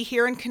before we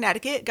here in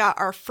Connecticut got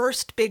our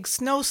first big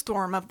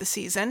snowstorm of the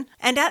season.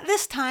 And at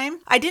this time,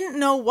 I didn't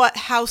know what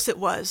house it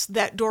was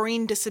that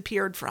Doreen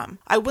disappeared from.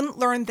 I wouldn't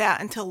learn that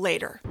until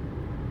later.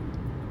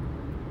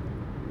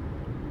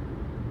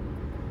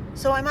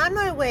 So I'm on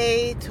my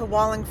way to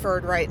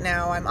Wallingford right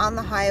now. I'm on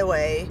the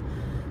highway.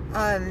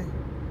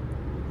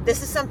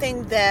 This is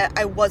something that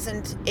I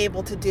wasn't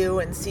able to do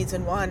in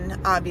season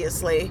 1,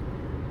 obviously.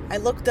 I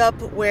looked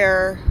up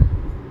where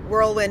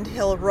Whirlwind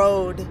Hill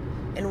Road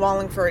in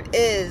Wallingford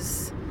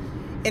is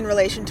in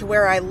relation to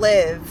where I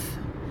live.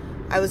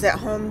 I was at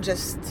home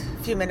just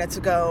a few minutes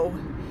ago,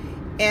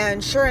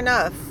 and sure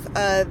enough,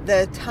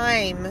 the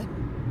time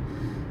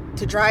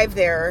to drive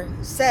there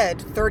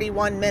said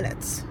 31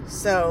 minutes.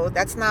 So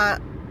that's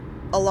not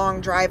a long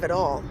drive at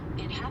all.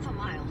 In half a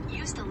mile,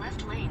 use the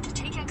left lane to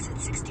take exit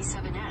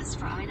 67S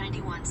for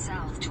I-91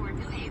 south toward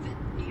New Haven,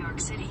 New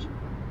York City.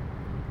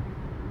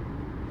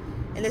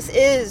 And this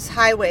is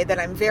highway that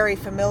I'm very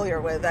familiar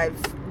with.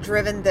 I've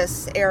driven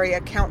this area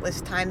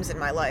countless times in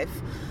my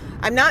life.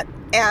 I'm not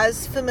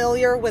as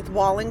familiar with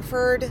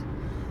Wallingford. Use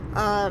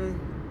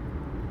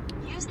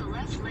the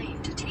left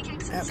lane to take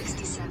exit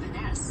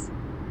 67S.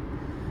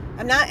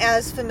 I'm not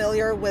as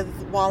familiar with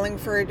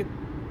Wallingford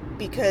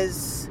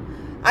because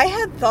I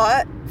had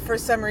thought for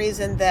some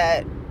reason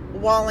that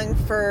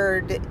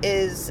Wallingford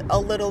is a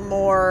little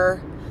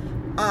more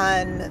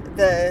on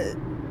the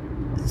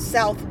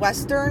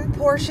southwestern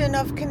portion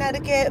of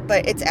Connecticut,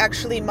 but it's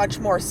actually much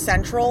more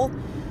central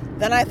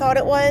than I thought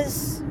it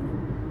was.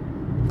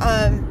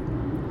 I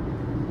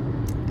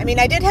mean,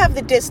 I did have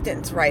the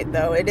distance right,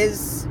 though. It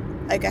is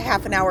like a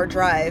half an hour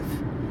drive.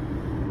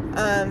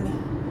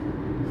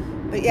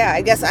 But yeah,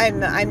 I guess I'm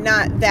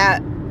not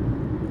that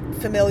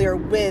familiar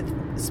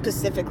with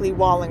specifically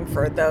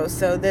Wallingford, though,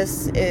 so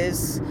this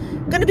is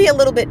going to be a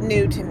little bit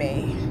new to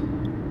me.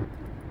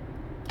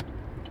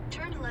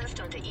 Turn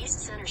left onto East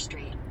Center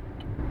Street.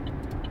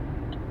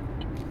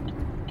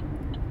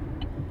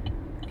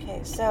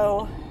 Okay,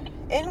 so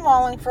in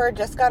Wallingford,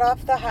 just got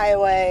off the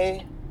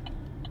highway.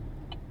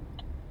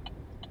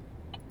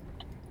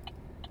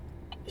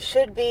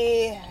 Should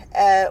be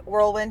at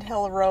Whirlwind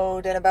Hill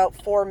Road in about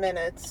 4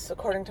 minutes,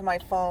 according to my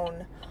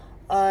phone.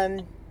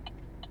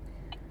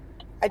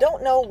 I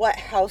don't know what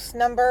house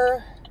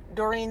number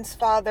Doreen's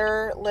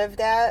father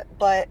lived at,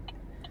 but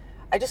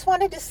I just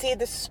wanted to see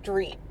the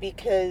street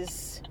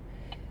because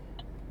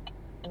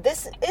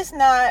this is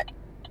not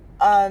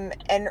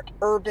an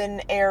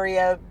urban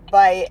area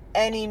by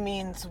any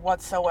means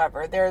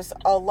whatsoever. There's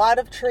a lot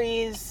of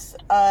trees,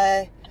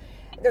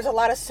 there's a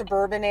lot of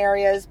suburban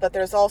areas, but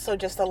there's also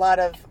just a lot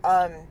of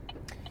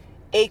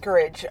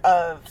acreage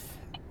of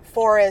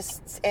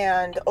forests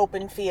and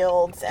open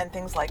fields and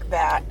things like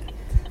that.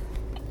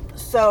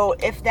 So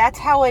if that's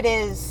how it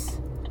is,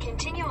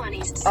 Continue on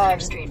East Center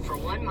Street for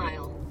 1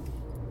 mile.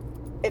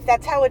 if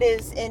that's how it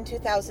is in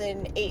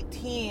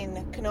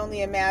 2018, can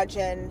only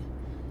imagine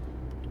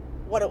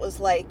what it was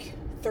like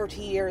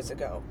 30 years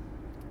ago.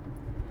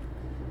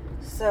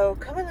 So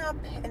coming up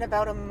in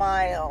about a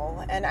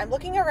mile, and I'm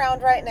looking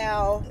around right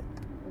now.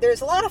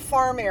 There's a lot of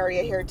farm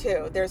area here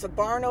too. There's a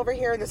barn over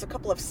here. There's a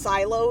couple of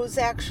silos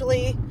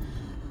actually.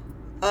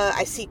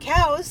 I see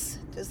cows.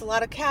 There's a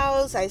lot of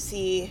cows. I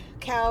see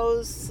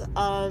cows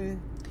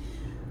on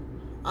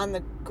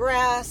the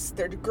grass.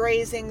 They're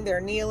grazing.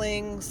 They're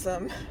kneeling.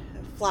 Some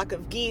flock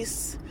of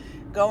geese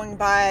going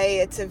by.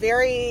 It's a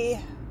very,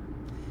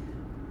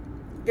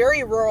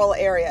 very rural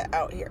area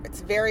out here.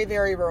 It's very,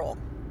 very rural.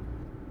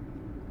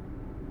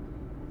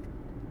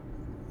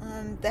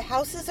 The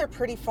houses are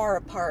pretty far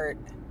apart,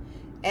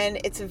 and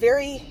it's a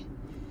very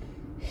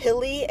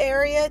hilly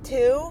area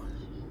too.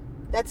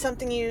 That's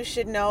something you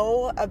should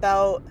know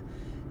about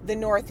the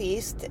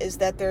Northeast, is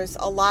that there's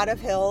a lot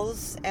of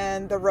hills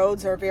and the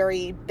roads are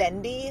very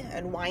bendy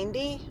and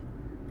windy.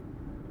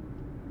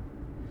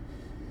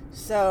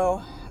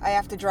 So I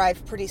have to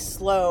drive pretty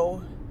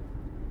slow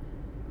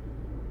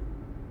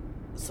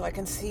so I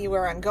can see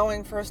where I'm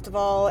going first of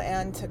all,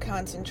 and to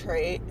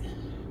concentrate.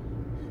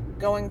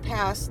 Going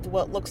past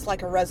what looks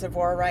like a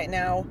reservoir right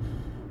now.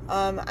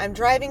 I'm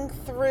driving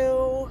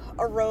through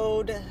a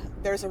road.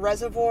 There's a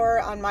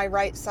reservoir on my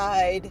right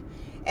side,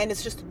 and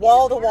it's just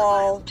wall to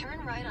wall.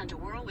 Turn right onto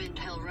Whirlwind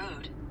Hill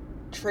Road.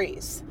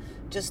 Trees,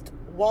 just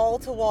wall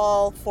to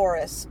wall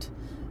forest.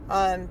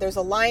 There's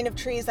a line of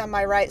trees on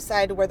my right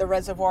side where the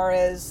reservoir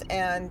is,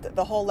 and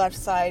the whole left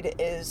side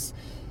is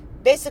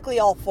basically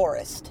all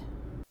forest.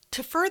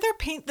 To further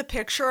paint the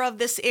picture of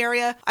this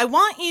area, I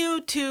want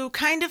you to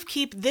kind of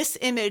keep this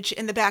image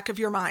in the back of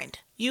your mind.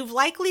 You've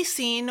likely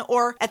seen,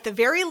 or at the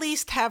very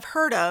least have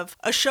heard of,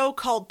 a show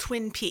called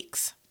Twin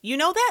Peaks. You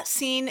know that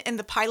scene in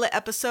the pilot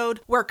episode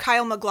where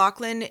Kyle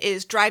MacLachlan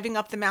is driving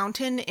up the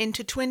mountain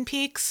into Twin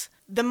Peaks?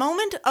 The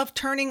moment of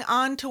turning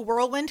onto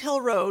Whirlwind Hill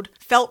Road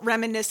felt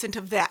reminiscent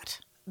of that.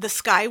 The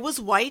sky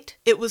was white.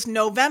 It was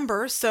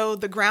November, so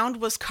the ground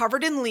was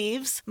covered in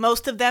leaves.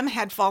 Most of them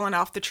had fallen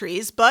off the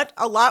trees, but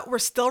a lot were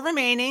still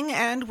remaining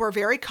and were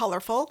very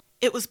colorful.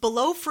 It was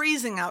below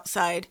freezing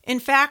outside. In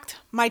fact,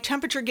 my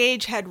temperature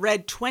gauge had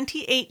read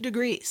 28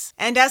 degrees.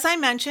 And as I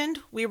mentioned,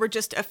 we were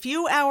just a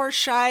few hours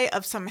shy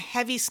of some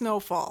heavy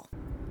snowfall.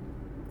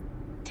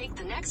 Take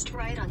the next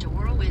right onto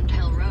Whirlwind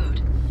Hill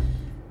Road.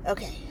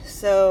 Okay,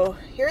 so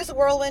here's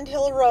Whirlwind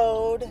Hill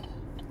Road.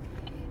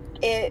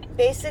 It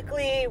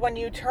basically, when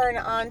you turn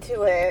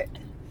onto it,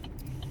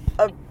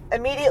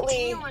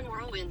 immediately... Continue on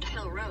Whirlwind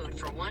Hill Road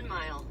for 1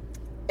 mile.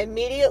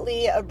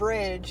 Immediately a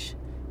bridge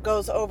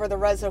goes over the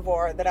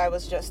reservoir that I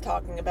was just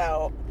talking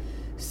about.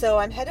 So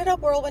I'm headed up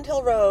Whirlwind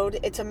Hill Road.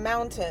 It's a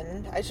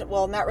mountain.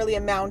 Well, not really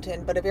a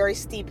mountain, but a very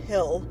steep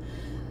hill.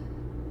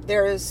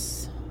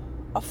 There's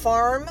a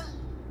farm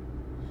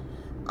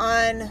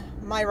on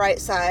my right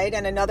side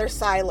and another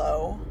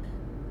silo.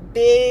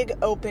 Big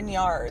open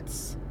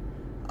yards.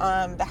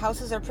 The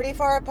houses are pretty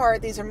far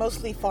apart. These are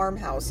mostly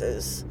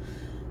farmhouses.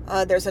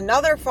 There's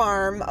another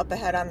farm up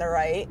ahead on the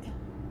right.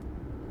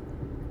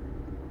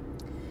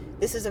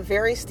 This is a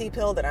very steep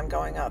hill that I'm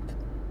going up.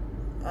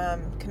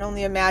 Can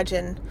only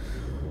imagine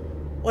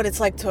what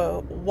it's like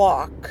to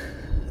walk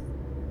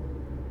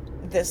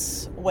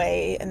this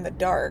way in the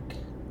dark.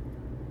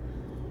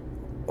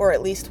 Or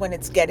at least when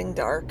it's getting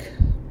dark.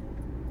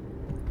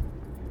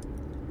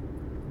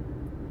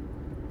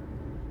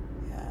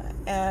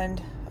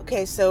 And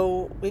okay,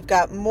 so we've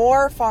got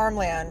more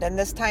farmland, and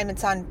this time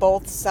it's on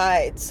both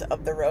sides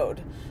of the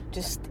road.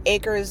 Just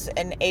acres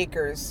and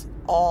acres,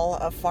 all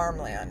of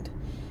farmland.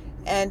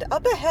 And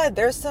up ahead,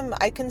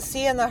 I can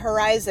see on the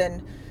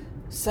horizon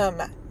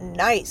some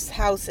nice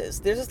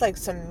houses. There's just like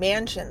some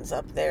mansions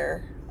up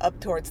there, up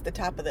towards the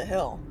top of the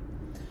hill.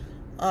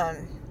 But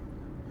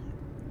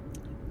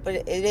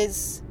it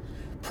is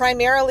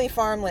primarily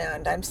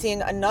farmland. I'm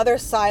seeing another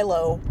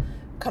silo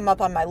come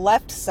up on my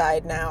left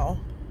side now.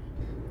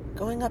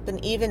 Going up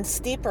an even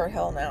steeper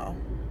hill now.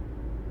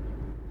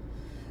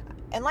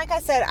 And like I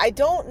said, I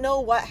don't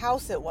know what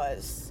house it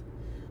was.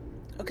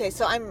 Okay,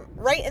 so I'm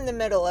right in the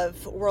middle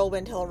of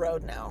Whirlwind Hill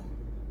Road now.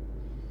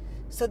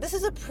 So this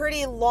is a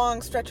pretty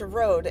long stretch of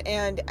road,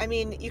 and I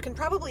mean, you can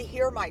probably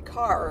hear my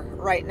car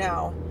right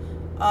now,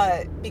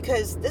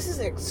 because this is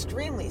an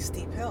extremely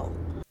steep hill.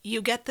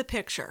 You get the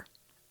picture.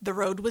 The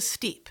road was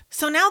steep.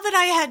 So now that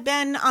I had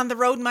been on the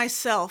road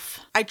myself,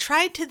 I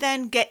tried to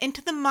then get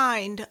into the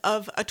mind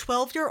of a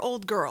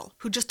 12-year-old girl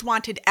who just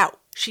wanted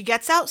out. She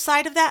gets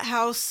outside of that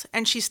house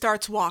and she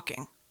starts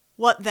walking.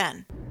 What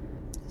then?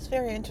 It's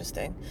very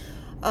interesting.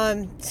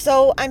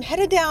 So I'm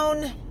headed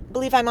down, I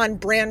believe I'm on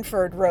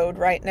Branford Road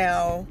right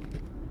now.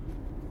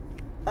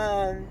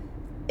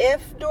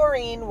 If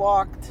Doreen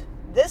walked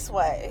this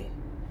way,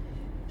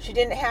 she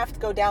didn't have to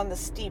go down the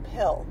steep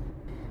hill.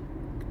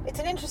 It's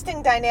an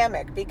interesting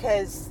dynamic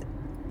because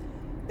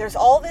there's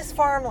all this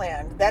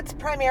farmland. That's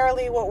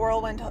primarily what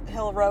Whirlwind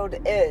Hill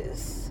Road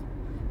is.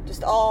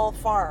 Just all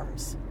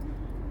farms.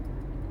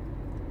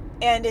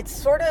 And it's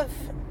sort of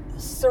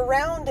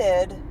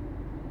surrounded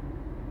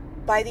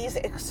by these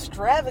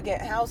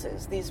extravagant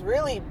houses, these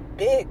really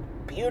big,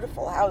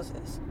 beautiful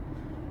houses.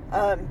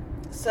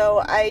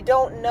 So I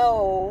don't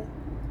know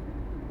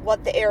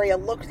what the area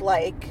looked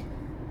like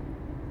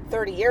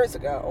 30 years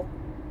ago.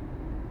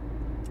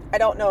 I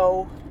don't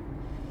know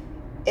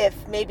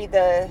if maybe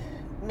the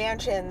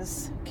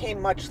mansions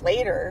came much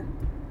later,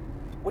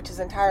 which is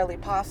entirely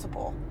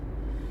possible.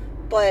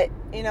 But,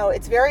 you know,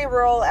 it's very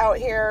rural out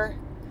here.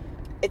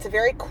 It's a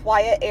very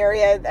quiet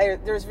area.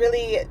 There's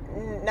really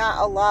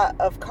not a lot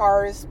of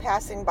cars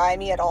passing by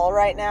me at all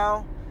right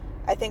now.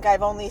 I think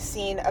I've only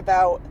seen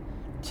about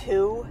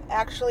 2,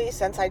 actually,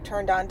 since I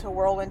turned onto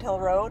Whirlwind Hill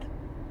Road.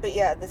 But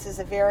yeah, this is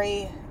a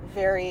very,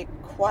 very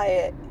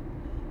quiet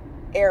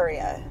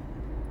area.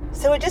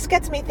 So it just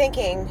gets me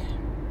thinking,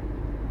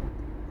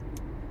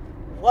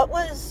 what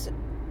was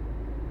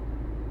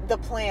the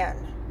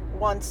plan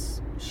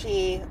once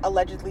she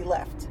allegedly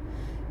left?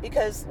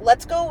 Because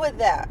let's go with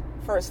that,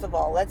 first of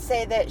all. Let's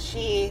say that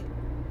she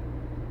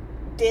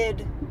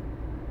did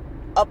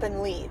up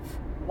and leave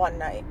one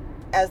night,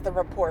 as the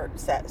report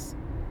says.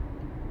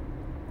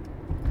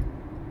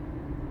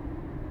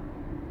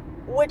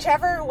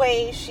 Whichever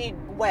way she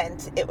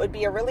went, it would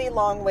be a really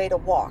long way to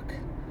walk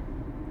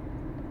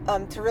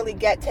to really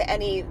get to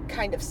any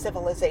kind of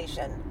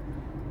civilization.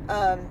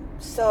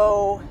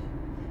 So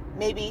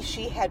maybe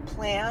she had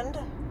planned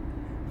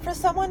for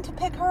someone to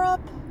pick her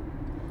up,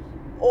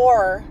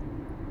 or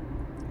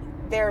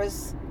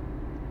there's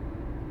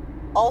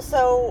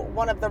also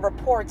one of the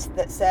reports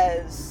that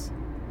says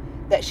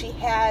that she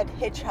had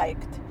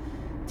hitchhiked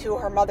to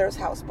her mother's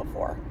house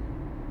before.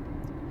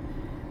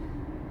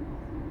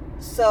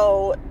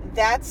 So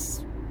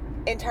that's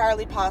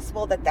entirely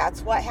possible that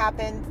that's what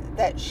happened,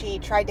 that she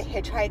tried to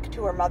hitchhike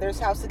to her mother's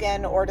house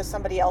again or to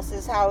somebody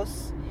else's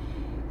house,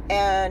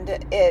 and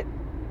it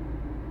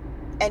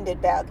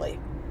ended badly.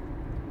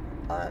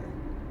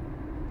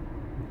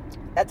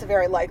 That's a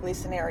very likely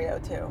scenario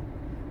too.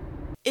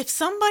 If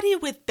somebody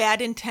with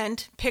bad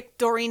intent picked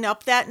Doreen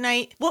up that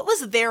night, what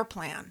was their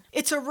plan?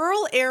 It's a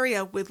rural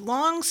area with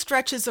long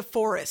stretches of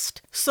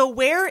forest, so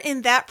where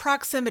in that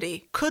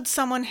proximity could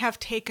someone have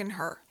taken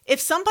her? If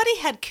somebody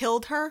had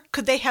killed her,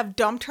 could they have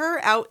dumped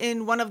her out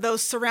in one of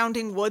those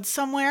surrounding woods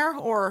somewhere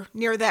or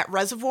near that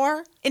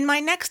reservoir? In my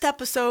next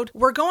episode,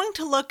 we're going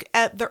to look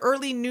at the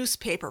early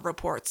newspaper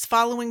reports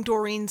following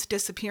Doreen's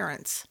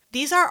disappearance.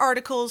 These are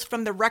articles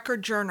from the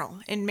Record Journal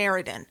in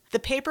Meriden, the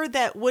paper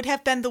that would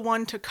have been the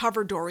one to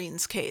cover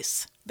Doreen's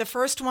case. The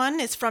first one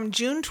is from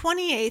June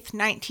 28,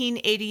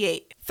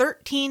 1988,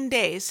 13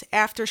 days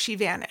after she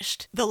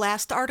vanished. The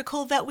last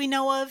article that we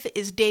know of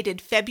is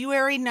dated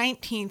February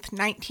 19,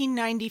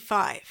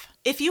 1995.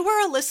 If you were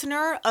a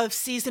listener of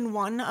Season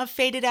 1 of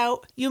Faded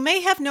Out, you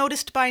may have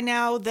noticed by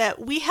now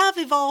that we have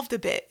evolved a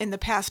bit in the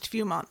past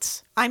few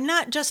months. I'm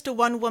not just a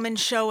one-woman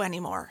show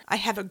anymore. I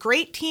have a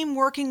great team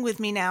working with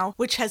me now,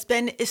 which has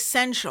been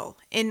essential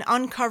in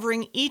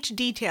uncovering each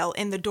detail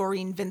in the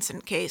Doreen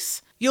Vincent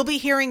case. You'll be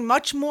hearing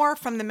much more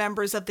from the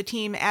members of the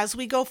team as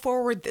we go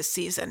forward this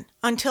season.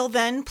 Until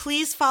then,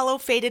 please follow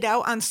Faded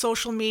Out on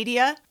social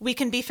media. We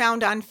can be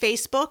found on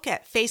Facebook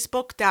at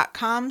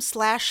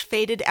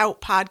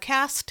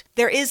facebook.com/fadedoutpodcast.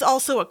 There is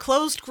also a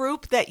closed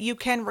group that you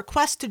can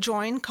request to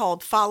join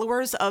called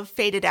Followers of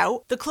Faded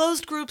Out. The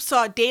closed group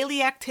saw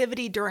daily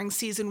activity during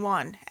Season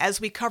 1 as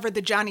we covered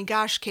the Johnny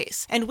Gosch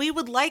case, and we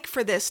would like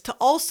for this to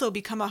also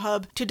become a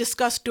hub to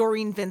discuss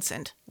Doreen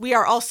Vincent. We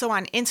are also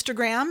on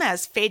Instagram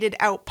as Faded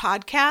Out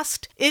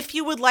Podcast. If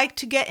you would like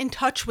to get in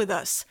touch with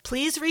us,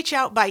 please reach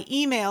out by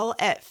email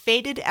at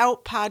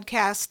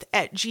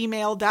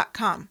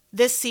fadedoutpodcast@gmail.com.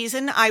 This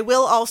season, I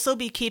will also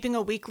be keeping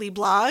a weekly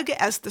blog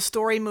as the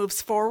story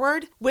moves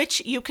forward,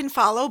 which you can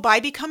follow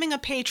by becoming a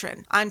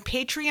patron on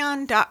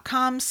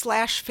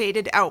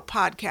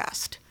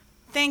patreon.com/fadedoutpodcast.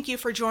 Thank you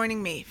for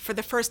joining me for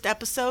the first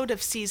episode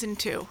of Season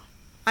 2.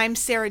 I'm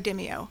Sarah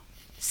Dimio.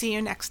 See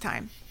you next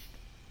time.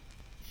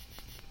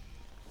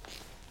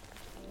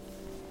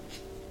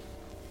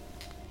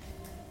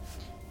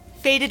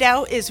 Faded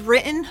Out is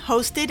written,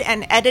 hosted,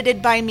 and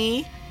edited by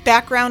me.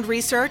 Background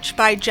research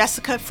by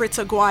Jessica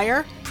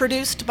Fritz-Aguirre.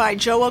 Produced by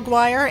Joe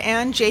Aguirre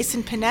and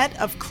Jason Panette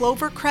of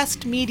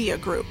Clovercrest Media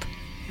Group.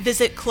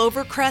 Visit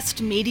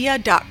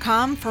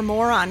clovercrestmedia.com for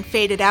more on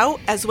Faded Out,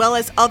 as well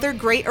as other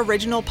great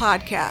original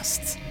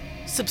podcasts.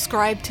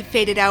 Subscribe to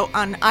Faded Out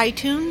on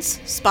iTunes,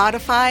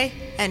 Spotify,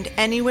 and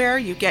anywhere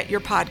you get your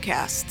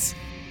podcasts.